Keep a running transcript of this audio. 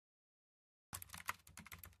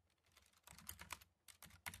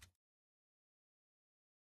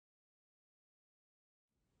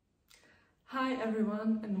Hi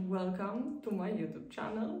everyone and welcome to my YouTube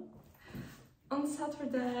channel. On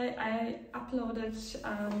Saturday I uploaded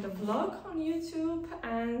the vlog on YouTube,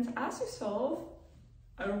 and as you saw,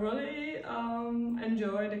 I really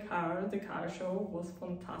enjoyed the car. The car show was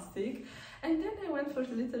fantastic, and then I went for a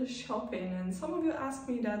little shopping, and some of you asked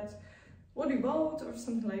me that what you bought or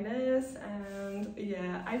something like this, and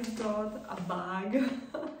yeah, I've got a bag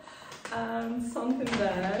and something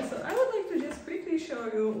there. So I would like to just quickly show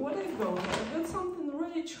you what I've got. I've got something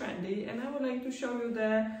really trendy, and I would like to show you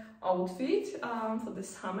the outfit for the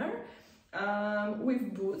summer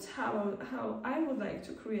with boots, how I would like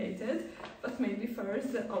to create it. But maybe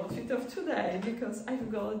first the outfit of today, because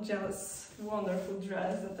I've got just wonderful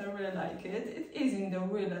dress that I really like it. It isn't a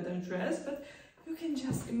real leather dress, but you can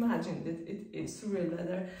just imagine that it is real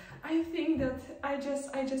leather. I think that I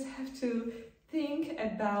just have to think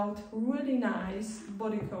about really nice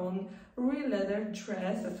bodycon real leather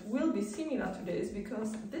dress that will be similar to this,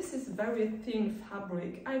 because this is very thin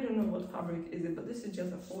fabric. I don't know what fabric is it, but this is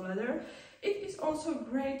just a faux leather. It is also a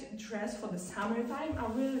great dress for the summertime. I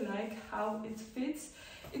really like how it fits.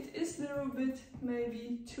 It is a little bit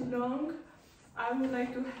maybe too long. I would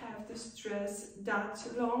like to have this dress that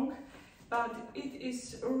long, but it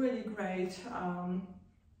is really great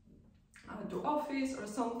to office or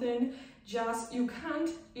something. Just you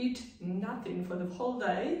can't eat nothing for the whole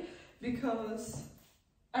day because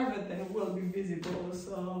everything will be visible.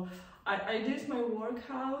 So I did my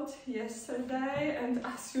workout yesterday, and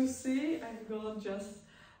as you see, I've got just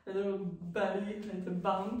a little belly, little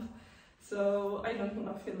bump. So I don't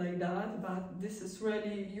want to feel like that, but this is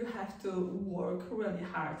really, you have to work really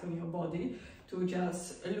hard on your body to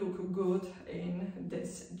just look good in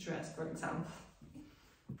this dress, for example.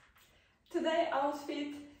 Today outfit,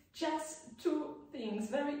 just two things,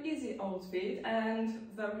 very easy outfit and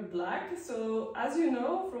very black. So as you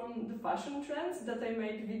know from the fashion trends that I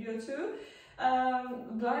made video to,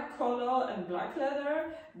 black color and black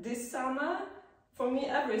leather this summer, for me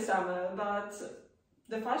every summer, but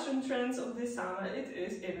the fashion trends of this summer, it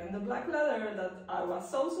is even the black leather that I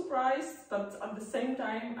was so surprised, but at the same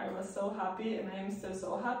time I was so happy, and I am still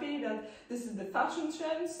so happy that this is the fashion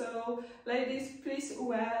trend. So ladies, please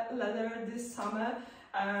wear leather this summer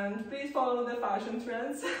and please follow the fashion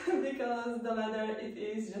trends because the leather, it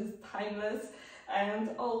is just timeless, and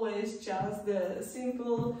always just the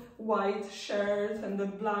simple white shirt and the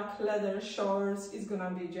black leather shorts is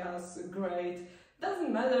gonna be just great.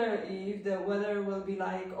 Doesn't matter if the weather will be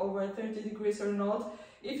like over 30 degrees or not.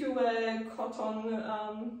 If you wear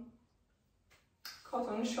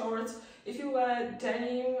cotton shorts, if you wear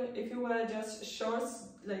denim, if you wear just shorts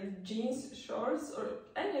like jeans shorts or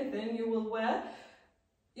anything you will wear,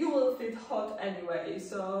 you will feel hot anyway.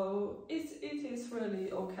 So it is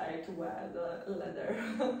really okay to wear the leather.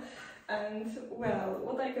 And well,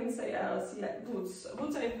 what I can say else, yeah, boots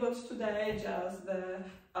I've got today, just the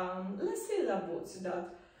Lesilla boots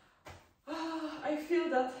that I feel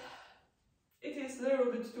that it is a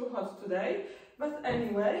little bit too hot today, but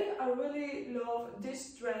anyway, I really love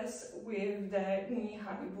this dress with the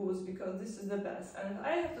knee-high boots because this is the best. And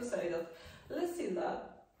I have to say that Lesilla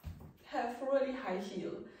have really high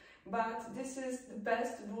heel, but this is the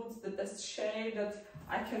best boots, the best shape that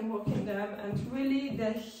I can walk in them, and really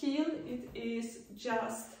the heel, it is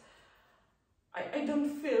just, I don't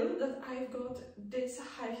feel that I've got this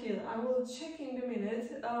high heel. I will check in a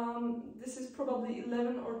minute. This is probably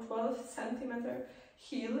 11 or 12 centimeter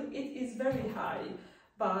heel. It is very high,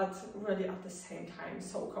 but really at the same time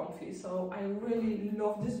so comfy. So I really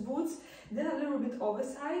love these boots. They're a little bit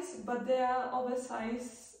oversized, but they are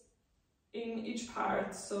oversized in each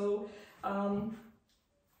part. So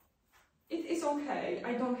it is okay.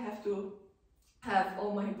 I don't have to have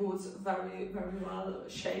all my boots very well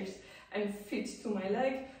shaped and fit to my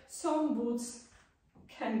leg. Some boots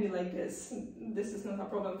can be like this. This is not a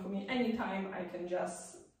problem for me. Anytime I can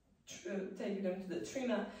just take them to the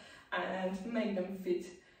trimmer and make them fit.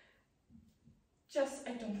 Just,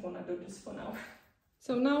 I don't want to do this for now.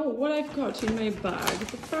 So now what I've got in my bag.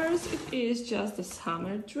 The first, it is just the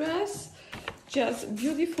summer dress. Just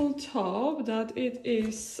beautiful top that it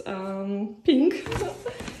is pink.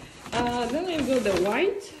 Then I've got the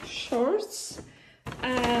white shorts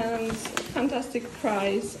and fantastic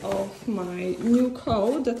price of my new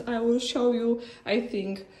coat that I will show you, I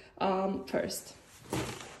think, first.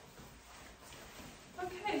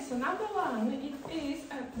 Okay, so number one, it is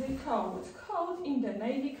the coat in the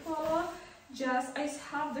navy color. Just I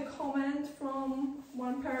have the comment from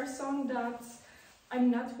one person that I'm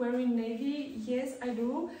not wearing navy. Yes, I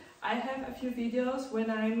do. I have a few videos when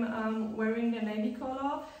I'm wearing the navy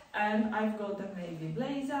color, and I've got the navy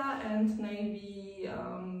blazer and navy,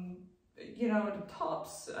 you know, the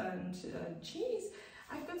tops and jeans.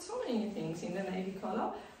 I've got so many things in the navy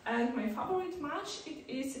color, and my favorite match, it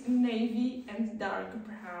is navy and dark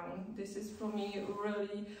brown. This is for me a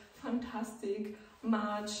really fantastic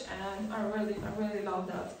match, and I really love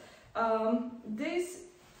that. This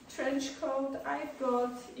trench coat I've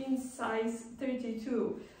got in size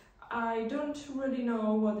 32. I don't really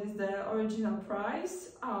know what is the original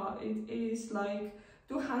price. It is like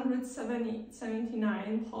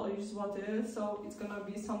 279 Polish zloty, so it's gonna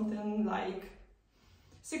be something like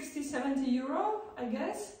 60-70 euro, I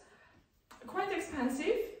guess. Quite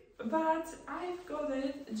expensive, but I've got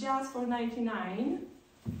it just for 99.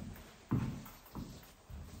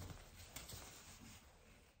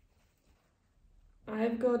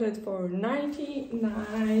 I've got it for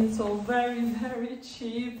 99, so very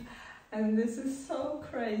cheap. And this is so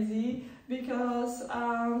crazy because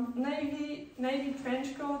navy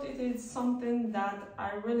trench coat, it is something that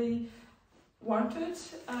I really wanted,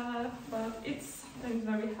 but it's sometimes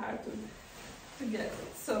very hard to get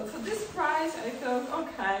it. So for this price I thought,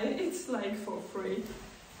 okay, it's like for free.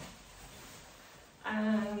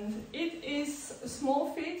 And it is a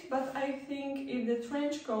small fit, but I think if the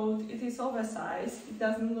trench coat it is oversized, it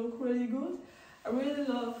doesn't look really good. I really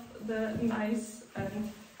love the nice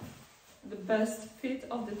and the best fit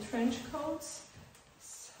of the trench coats.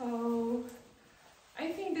 So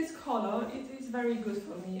I think this color, it is very good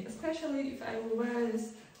for me, especially if I will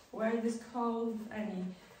wear this coat with any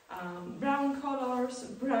brown colors,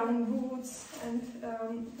 brown boots and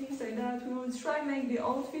things like that. We will try make the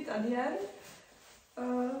outfit at the end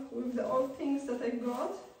with the old things that I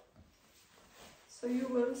got. So you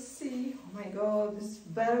will see. Oh my god, this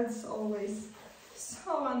belt's always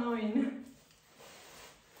so annoying.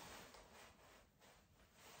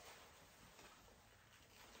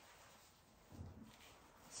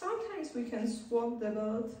 Sometimes we can swap the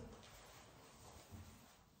belt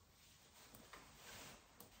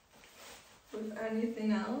with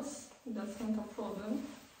anything else, that's not a problem.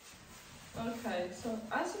 Okay, so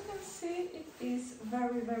as you can see, it is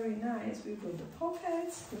very nice. We've got the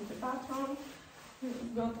pockets, with the button,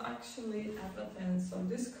 we've got actually everything. So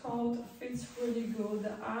this coat fits really good,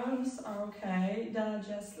 the arms are okay, they're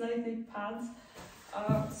just slightly pads,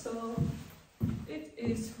 so it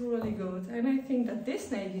is really good. And I think that this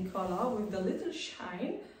navy color with the little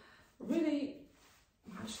shine really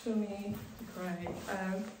matched to me great,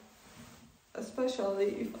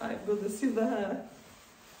 especially if I've got the silver hair.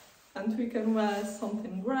 And we can wear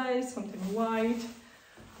something grey, something white,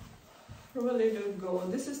 really look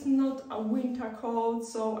good. This is not a winter coat,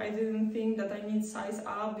 so I didn't think that I need size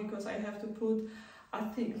up because I have to put a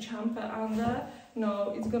thick jumper under.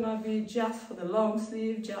 No, it's gonna be just for the long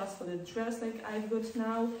sleeve, just for the dress like I've got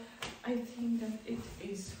now. I think that it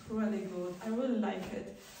is really good. I really like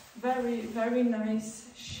it. Very nice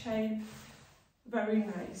shape, very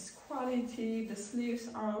nice quality. The sleeves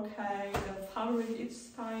are okay, the fabric is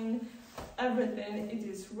fine, everything, it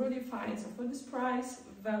is really fine. So for this price,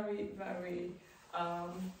 very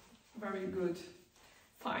good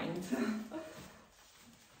find.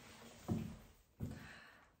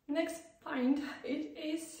 Next find, it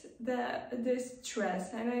is this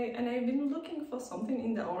dress, and I've been looking for something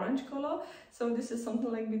in the orange color. So this is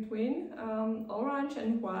something like between orange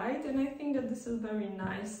and white, and I think that this is a very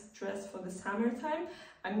nice dress for the summertime.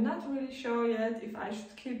 I'm not really sure yet if I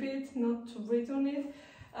should keep it, not to return it.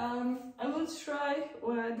 I will try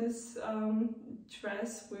wear this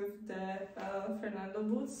dress with the Fernando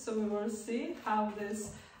boots, so we will see how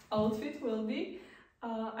this outfit will be.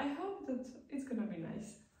 I hope that it's gonna be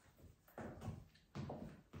nice.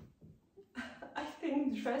 I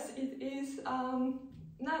think dress it is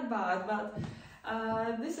not bad, but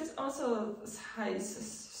this is also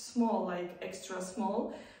size small, like extra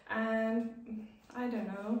small, and I don't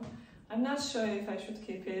know, I'm not sure if I should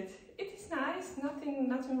keep it. It is nice, nothing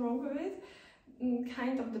wrong with it.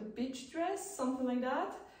 Kind of the beach dress, something like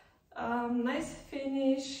that. Nice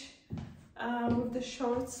finish with the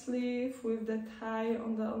short sleeve, with the tie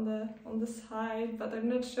on the side, but I'm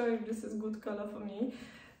not sure if this is good color for me.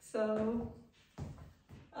 So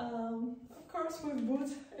of course with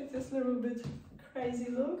boots it is a little bit crazy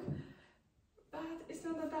look, but it's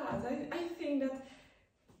not that bad. I think that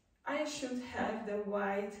I should have the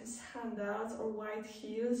white sandals or white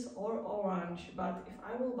heels or orange, but if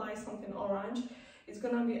I will buy something orange, it's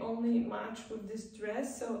gonna be only match with this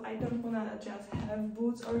dress, so I don't wanna just have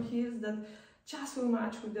boots or heels that just will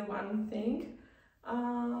match with the one thing.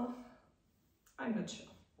 I'm not sure.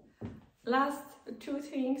 Last two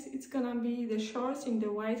things, it's gonna be the shorts in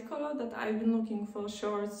the white color, that I've been looking for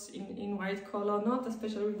shorts in white color, not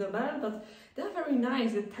especially with the belt, but they're very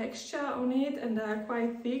nice, the texture on it, and they are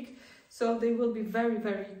quite thick, so they will be very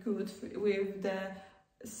good with the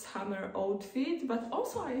summer outfit. But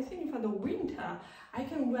also I think for the winter I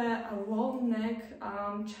can wear a roll neck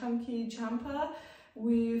chunky jumper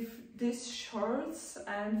with these shorts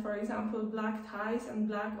and, for example, black ties and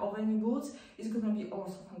black oven boots. Is gonna be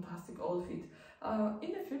also fantastic outfit.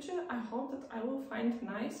 In the future I hope that I will find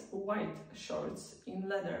nice white shorts in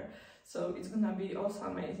leather, so it's gonna be also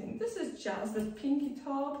amazing. This is just the pinky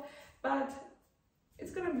top, but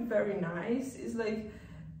it's gonna be very nice. It's like,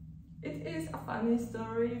 it is a funny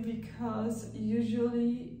story, because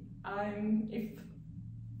usually I'm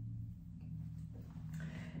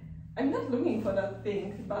not looking for that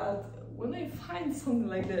thing, but when I find something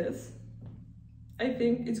like this, I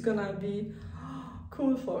think it's gonna be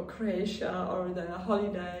cool for Croatia or the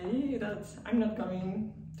holiday. That I'm not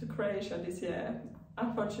going to Croatia this year,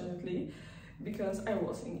 unfortunately, because I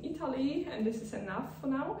was in Italy and this is enough for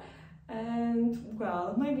now. And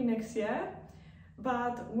well, maybe next year.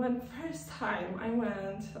 But when first time I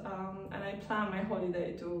went and I planned my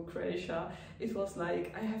holiday to Croatia, it was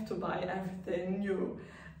like I have to buy everything new.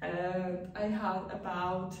 And I had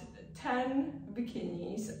about 10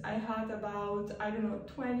 bikinis, I had about, I don't know,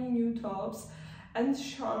 20 new tops and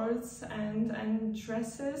shorts and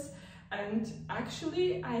dresses. And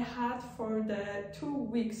actually I had for the 2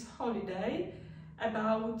 weeks holiday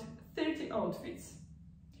about 30 outfits.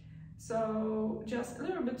 So just a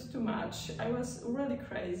little bit too much. I was really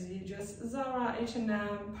crazy, just Zara,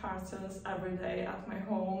 H&M parcels every day at my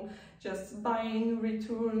home, just buying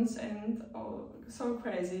returns, and oh, so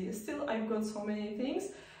crazy. Still I've got so many things,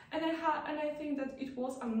 and I think that it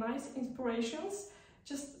was a nice inspirations.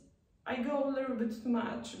 Just I go a little bit too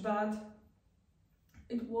much, but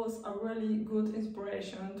it was a really good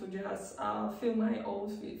inspiration to just fill my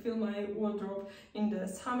outfit, fill my wardrobe in the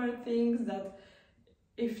summer things that,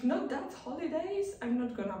 if not that holidays, I'm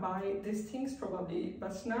not gonna buy these things probably.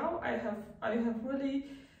 But now I have really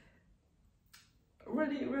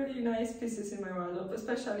nice pieces in my wardrobe,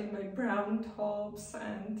 especially my brown tops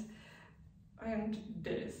and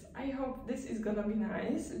this. I hope this is gonna be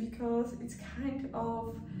nice, because it's kind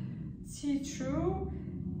of see-through,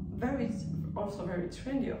 also very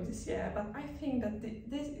trendy of this year. But I think that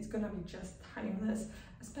this is gonna be just timeless,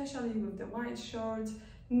 especially with the white shorts,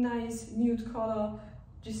 nice nude color.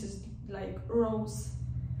 This is like rose,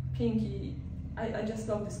 pinky. I just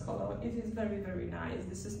love this color. It is very nice.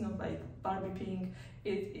 This is not like Barbie pink.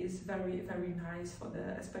 It is very nice for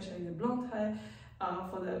the, especially the blonde hair.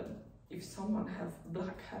 For the, if someone have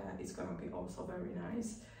black hair, it's gonna be also very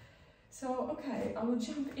nice. So okay, I will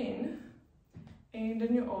jump in the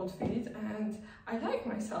new outfit, and I like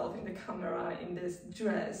myself in the camera in this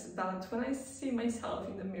dress, but when I see myself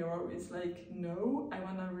in the mirror, it's like, no, I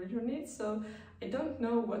wanna return it. So I don't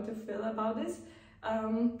know what to feel about this.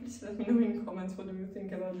 Please let me know in comments what do you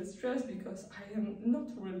think about this dress, because I am not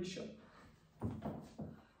really sure.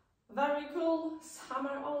 Very cool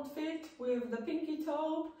summer outfit with the pinky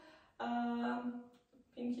top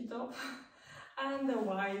and the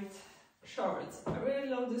white shorts. I really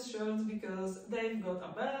love these shorts because they've got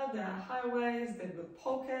a belt, they are high waist, they've got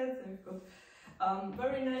pockets, they've got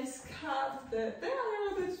very nice cut. They are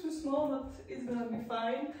a little bit too small, but it's gonna be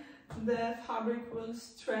fine. The fabric will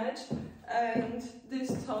stretch, and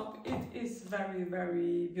this top, it is very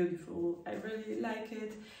beautiful. I really like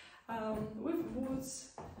it. With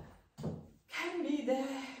boots, can be the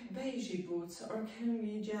beigey boots or can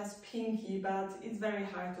be just pinky, but it's very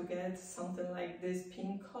hard to get something like this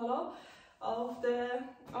pink color of the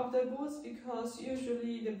boots, because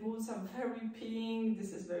usually the boots are very pink.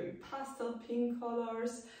 This is very pastel pink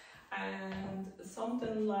colors, and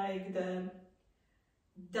something like the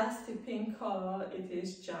dusty pink color, it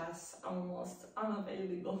is just almost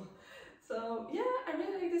unavailable. So yeah, I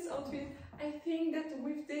really like this outfit. I think that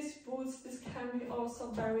with these boots, this can be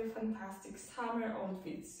also very fantastic summer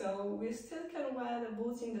outfit. So we still can wear the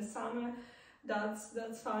boots in the summer.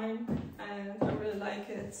 That's fine, and I really like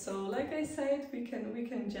it. So like I said, we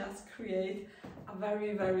can just create a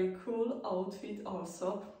very cool outfit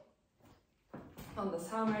also on the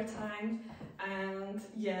summertime. And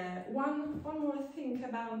yeah, one more thing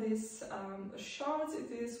about this shorts,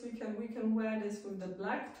 it is we can wear this with the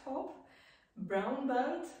black top, brown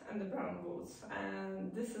belt and the brown boots,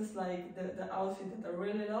 and this is like the outfit that I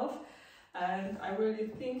really love. And I really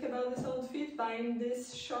think about this outfit buying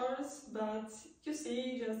these shorts, but you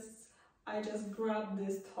see, I just grabbed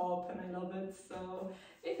this top and I love it. So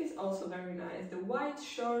It is also very nice. The white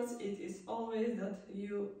shorts, it is always that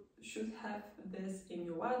you should have this in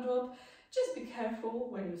your wardrobe. Just be careful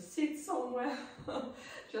when you sit somewhere.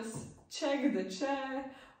 Just check the chair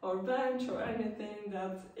or bench or anything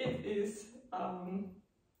that it is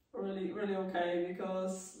really okay,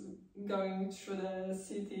 because going through the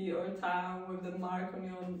city or town with the mark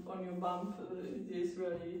on your bump, it is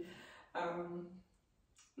really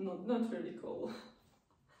not really cool.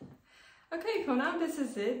 Okay, for now this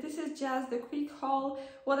is it. This is just the quick haul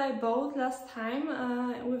what I bought last time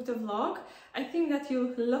with the vlog. I think that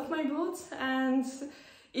you love my boots, and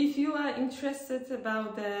if you are interested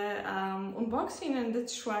about the unboxing and the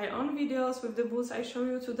try-on videos with the boots I show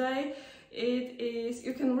you today,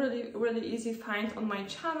 you can really easy find on my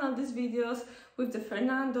channel these videos with the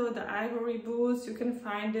Fernando, the ivory boots. You can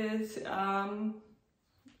find it.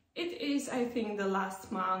 It is, I think, the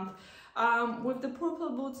last month. With the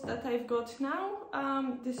purple boots that I've got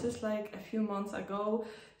now, this is like a few months ago,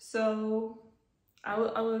 so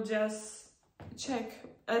I will just check.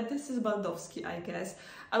 This is Baldowski, I guess.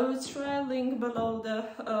 I will try link below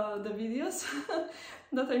the videos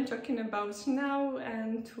that I'm talking about now.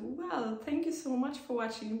 And well, thank you so much for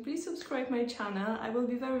watching. Please subscribe my channel. I will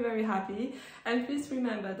be very happy. And please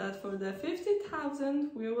remember that for the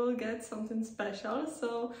 50,000 we will get something special.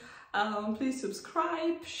 So please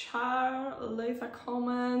subscribe, share, leave a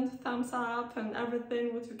comment, thumbs up, and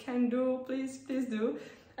everything what you can do. Please do.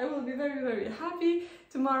 I will be very happy.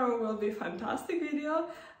 Tomorrow will be a fantastic video,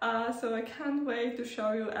 so I can't wait to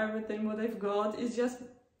show you everything what I've got. It's just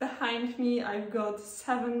behind me. I've got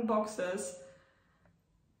 7 boxes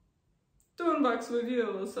to unbox with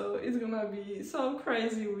you, so it's gonna be so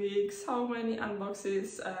crazy week, so many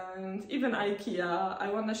unboxes, and even IKEA. I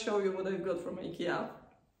want to show you what I've got from IKEA,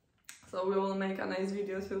 so we will make a nice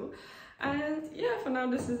video too. And yeah, for now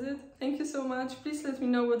this is it. Thank you so much. Please let me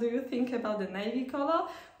know what do you think about the navy color,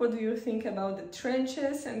 what do you think about the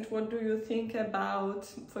trenches, and what do you think about,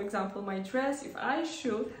 for example, my dress. If I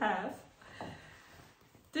should have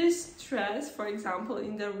this dress, for example,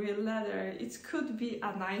 in the real leather, it could be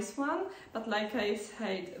a nice one, but like I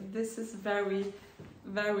said, this is very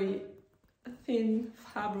thin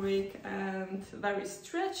fabric and very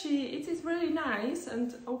stretchy. It is really nice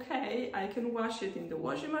and okay. I can wash it in the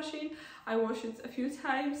washing machine. I wash it a few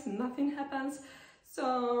times, nothing happens.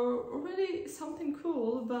 So really something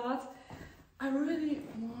cool, but I really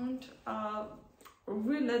want a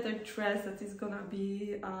real leather dress that is gonna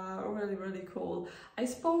be really cool. I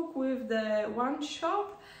spoke with the one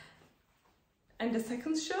shop and the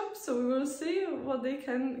second shop, so we will see what they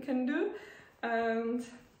can do. And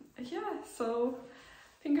yeah, so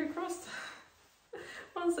finger crossed.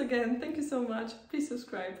 Once again, thank you so much. Please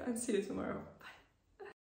subscribe and see you tomorrow.